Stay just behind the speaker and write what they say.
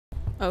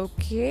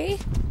Okay,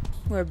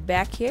 we're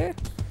back here.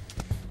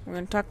 We're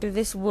gonna talk to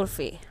this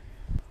wolfie.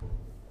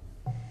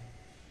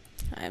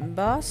 I'm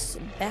boss,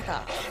 back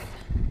off.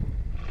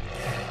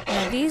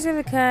 Now these are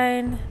the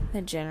kind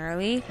that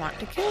generally want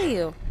to kill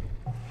you.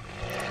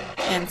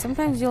 And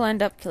sometimes you'll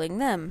end up killing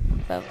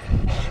them, but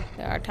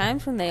there are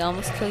times when they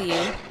almost kill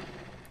you.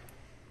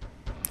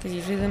 Because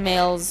usually the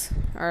males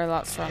are a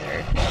lot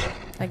stronger.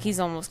 Like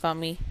he's almost got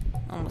me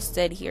almost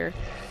dead here.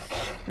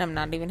 And I'm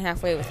not even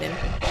halfway with him.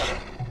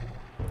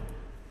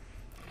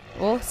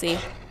 We'll see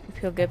if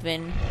he'll give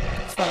in.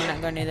 He's probably not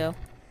going to though.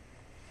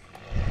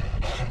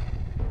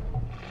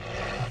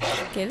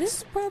 Okay, this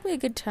is probably a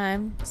good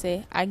time to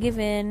say, I give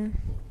in.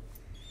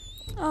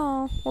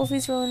 Oh,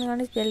 Wolfie's rolling on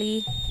his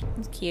belly.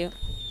 It's cute.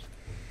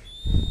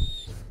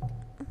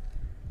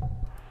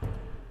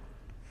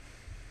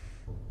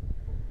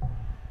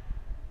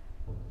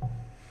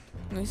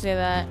 We say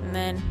that, and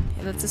then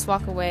it lets us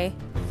walk away.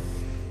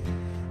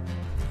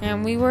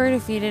 And we were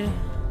defeated,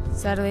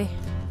 sadly.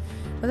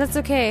 But that's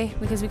okay,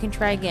 because we can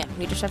try again.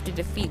 We just have to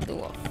defeat the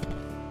wolf.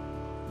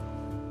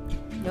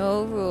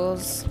 No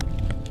rules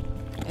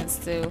as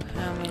to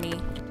how many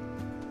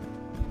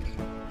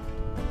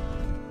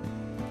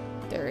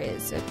there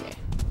is. Okay.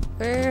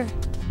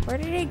 Where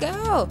did he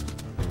go?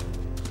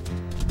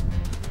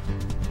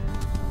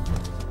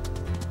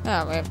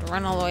 Oh, we have to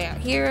run all the way out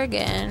here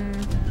again.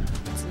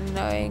 It's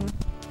annoying.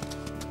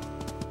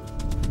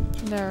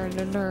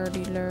 Lurdy,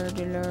 lurdy,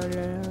 lurdy,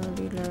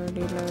 lurdy,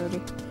 lurdy,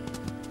 lurdy.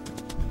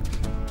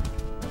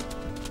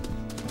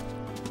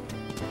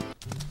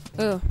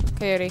 Ooh,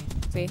 coyote.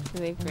 See, they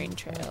leave green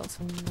trails.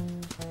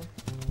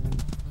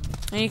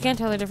 And you can't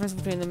tell the difference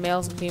between the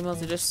males and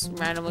females. It just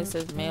randomly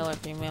says male or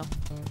female.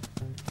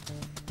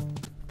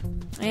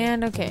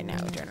 And okay,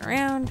 now we turn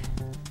around.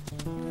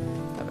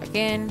 Go back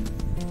in.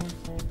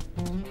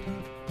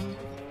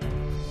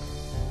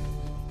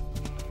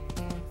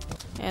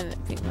 And the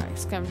pink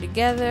marks come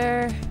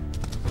together.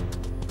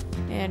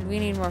 And we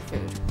need more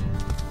food.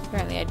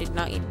 Apparently I did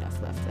not eat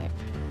enough left there.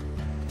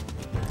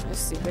 That's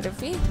stupid of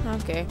me.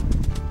 Okay.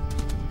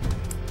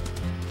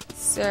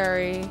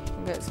 Sorry.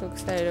 I got so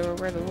excited over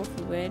where the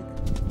wolfie went.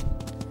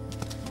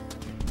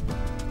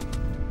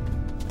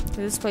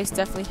 This place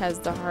definitely has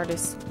the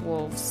hardest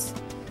wolves.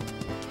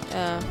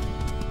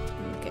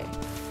 Okay.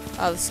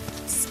 Oh, the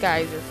sky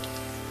is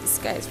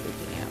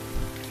freaking out.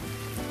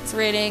 It's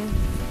raining.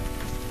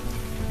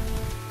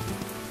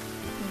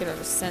 Get a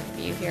descent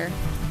view here.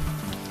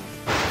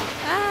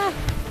 Ah!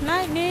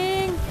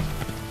 Lightning!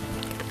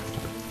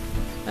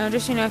 Now,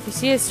 just so you know, if you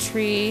see this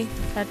tree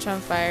catch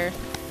on fire,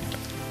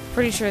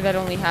 pretty sure that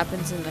only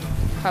happens in the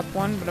cup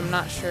one, but I'm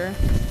not sure.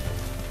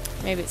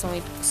 Maybe it's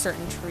only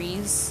certain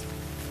trees.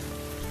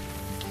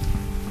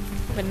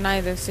 But in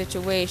either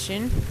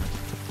situation,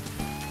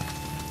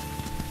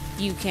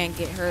 you can't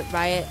get hurt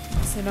by it,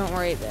 so don't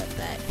worry about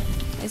that.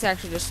 It's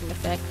actually just an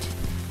effect.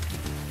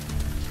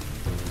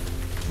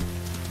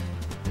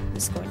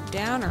 Is this going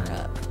down or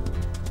up?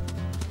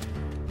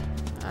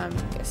 I'm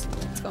guessing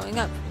it's going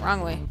up.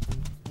 Wrong way.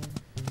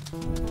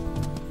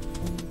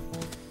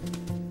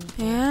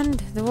 And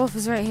the wolf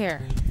is right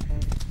here.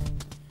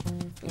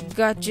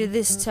 Got you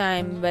this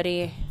time,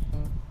 buddy.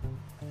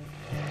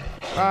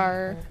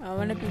 Rawr. I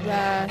wanna be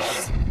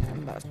boss.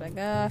 I'm boss back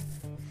off.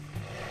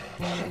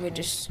 We would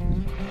just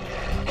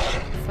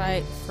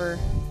fight for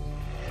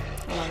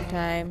a long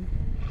time.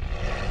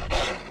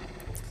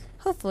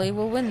 Hopefully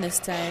we'll win this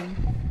time.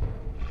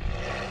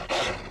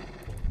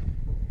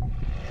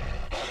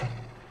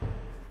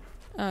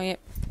 Oh, yep.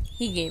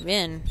 He gave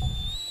in.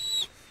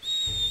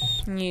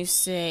 You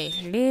say,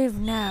 leave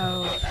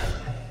now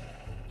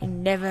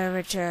and never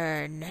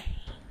return.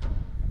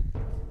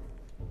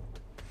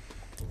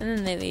 And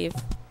then they leave.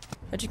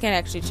 But you can't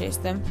actually chase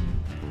them.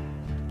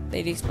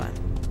 They despawn.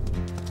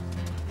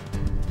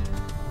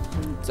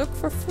 Let's look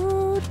for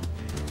food.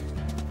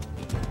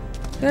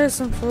 There's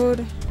some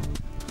food.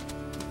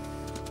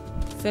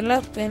 Fill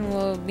up and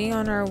we'll be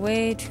on our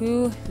way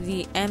to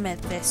the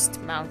Amethyst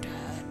Mountain.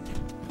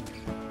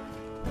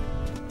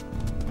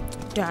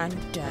 Dun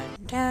dun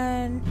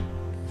dun.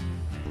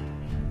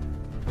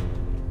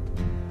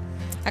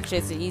 Actually,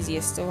 it's the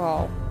easiest of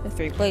all the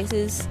three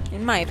places,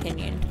 in my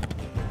opinion.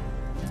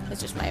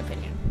 It's just my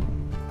opinion.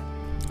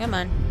 Come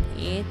on,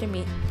 eat the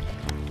meat.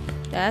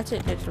 That's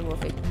it, Mr.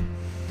 Wolfie.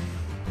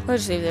 We'll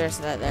just leave the rest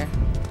of that there.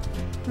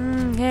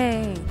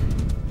 Okay.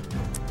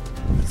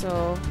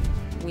 So,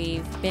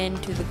 we've been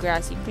to the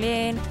grassy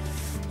plain,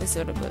 the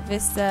Soda Butte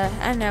Vista,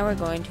 and now we're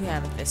going to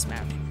Amethyst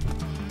Mountain.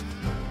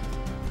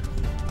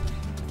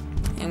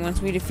 And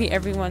once we defeat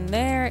everyone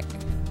there,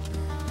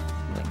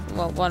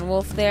 well, one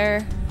wolf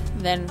there,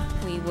 then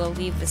we will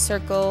leave the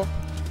circle,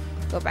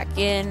 go back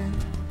in,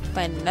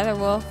 find another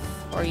wolf,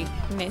 or you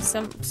may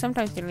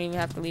sometimes you don't even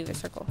have to leave the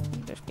circle.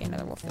 There'll just be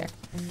another wolf there.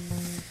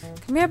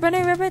 Come here,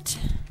 bunny rabbit.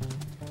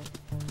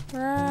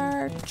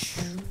 Arch.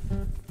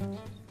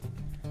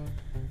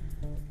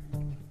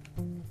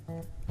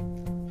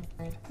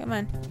 Come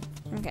on.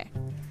 Okay.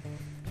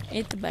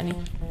 Eat the bunny.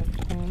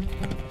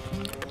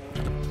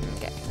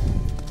 Okay.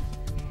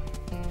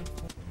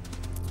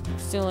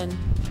 still in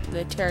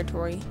the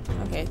territory.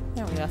 Okay,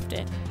 now we left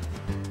it.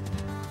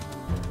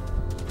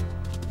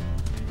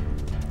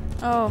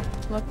 Oh,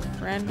 look,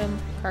 random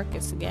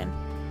carcass again.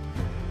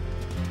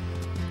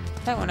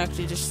 That one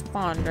actually just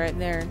spawned right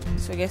there.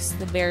 So I guess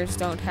the bears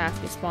don't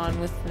have to spawn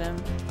with them.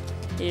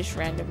 They just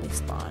randomly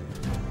spawn.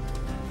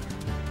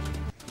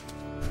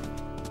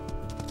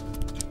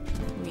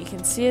 We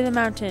can see the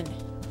mountain.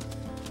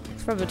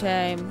 It's probably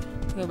time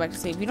to go back to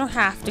sleep. You don't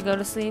have to go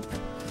to sleep,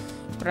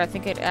 but I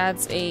think it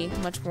adds a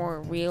much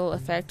more real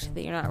effect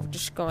that you're not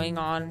just going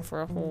on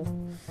for a whole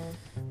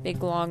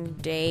big long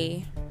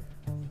day.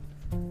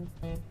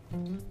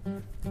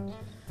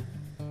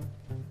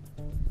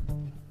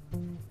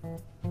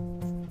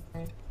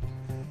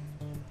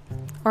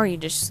 Or you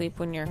just sleep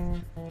when your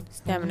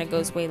stamina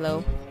goes way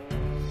low.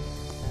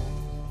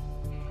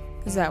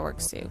 Because that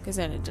works too. Because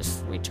then it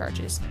just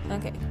recharges.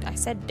 Okay, I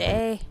said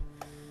day.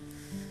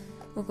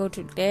 We'll go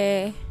to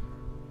day.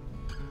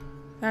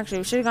 Actually,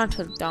 we should have gone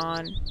to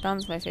dawn.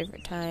 Dawn's my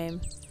favorite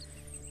time.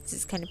 This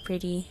is kind of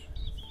pretty.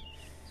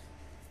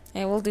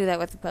 And we'll do that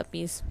with the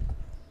puppies.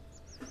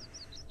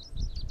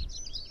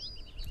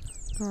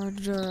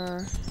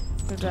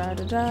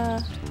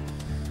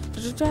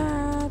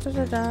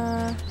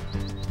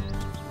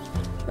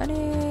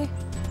 Bunny!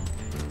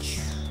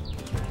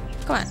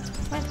 Come on.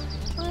 What?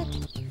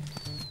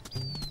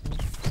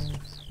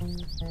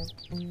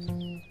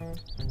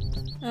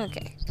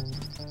 Okay.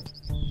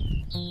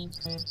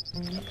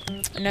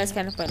 I know it's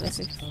kind of pointless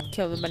to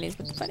kill the bunnies,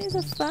 but the bunnies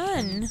are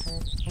fun.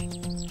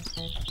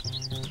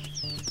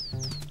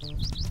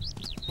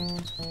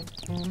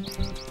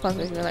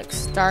 Plus, they're like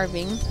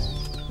starving,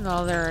 and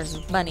all there is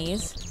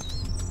bunnies.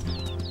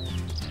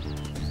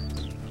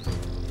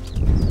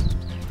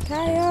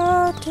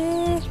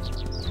 Coyote!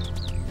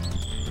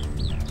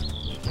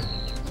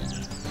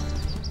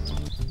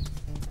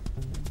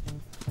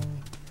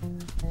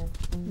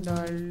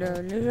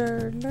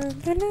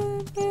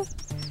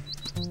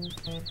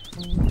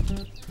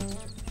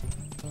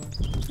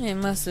 And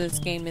most of this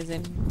game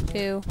isn't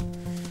too...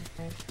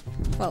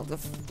 Well, the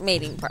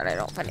mating part I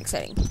don't find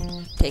exciting.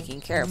 Taking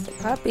care of the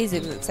puppies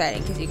is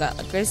exciting because you got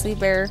a grizzly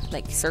bear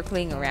like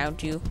circling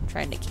around you,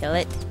 trying to kill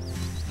it.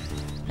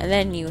 And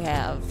then you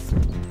have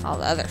all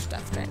the other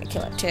stuff trying to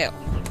kill it too.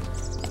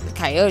 Like the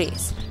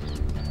coyotes.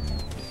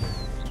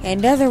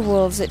 And other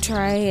wolves that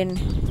try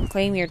and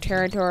claim your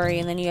territory,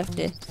 and then you have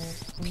to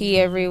pee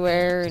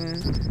everywhere,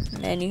 and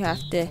then you have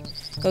to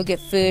go get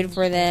food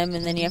for them,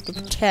 and then you have to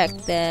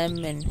protect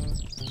them, and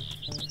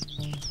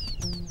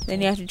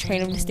then you have to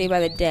train them to stay by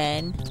the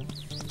den,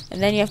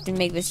 and then you have to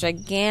make this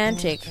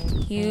gigantic,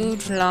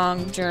 huge,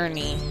 long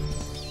journey.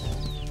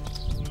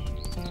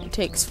 It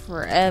takes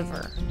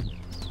forever.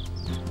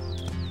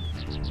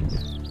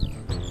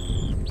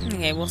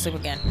 Okay, we'll sleep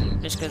again,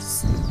 just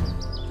because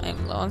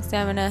I'm low on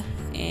stamina,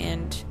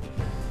 and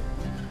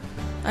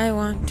I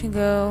want to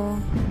go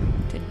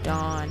to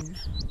dawn.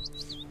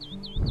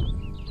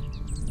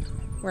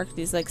 Work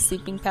these like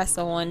sleeping past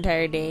the whole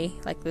entire day,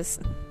 like this.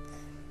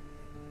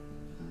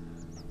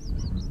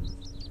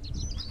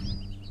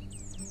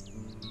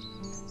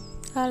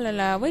 Ah la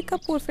la, wake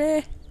up,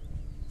 Wolfie!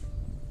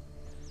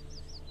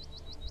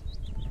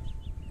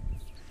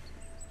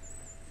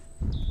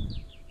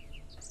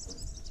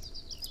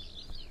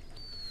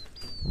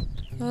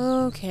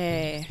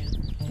 Okay,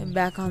 I'm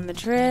back on the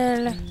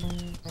trail.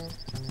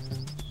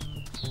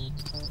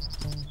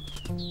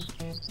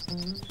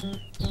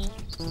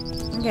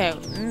 Okay,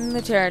 in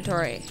the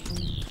territory.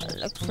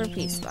 Look for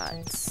peace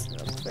spots.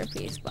 Look for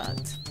peace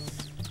spots.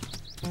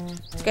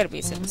 There's gotta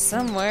be some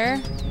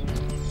somewhere.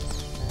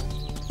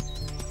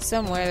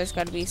 Somewhere there's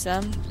gotta be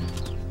some.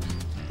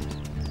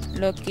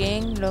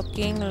 Looking.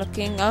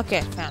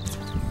 Okay, found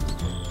some.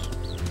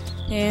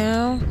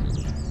 Now,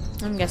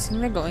 I'm guessing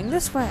they're going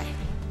this way.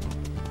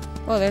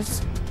 Oh,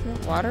 there's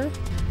water?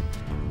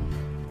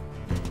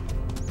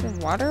 Is there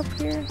water up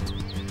here?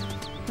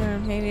 Or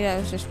maybe that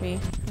was just me.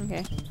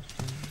 Okay.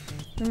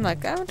 I'm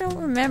like, I don't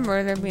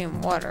remember there being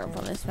water up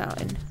on this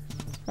mountain.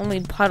 Only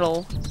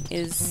puddle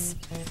is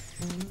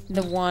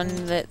the one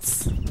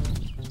that's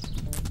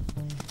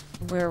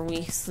where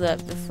we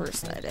slept the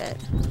first night at.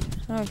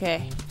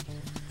 Okay.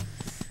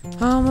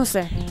 Almost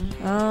there.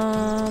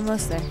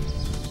 Almost there.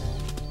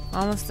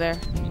 Almost there.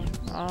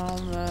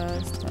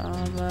 Almost.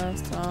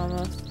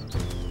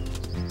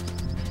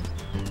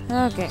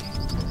 Okay.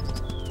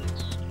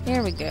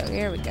 Here we go.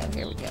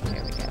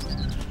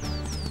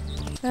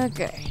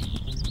 Okay.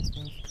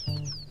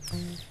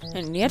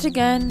 And yet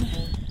again,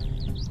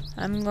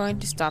 I'm going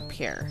to stop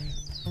here.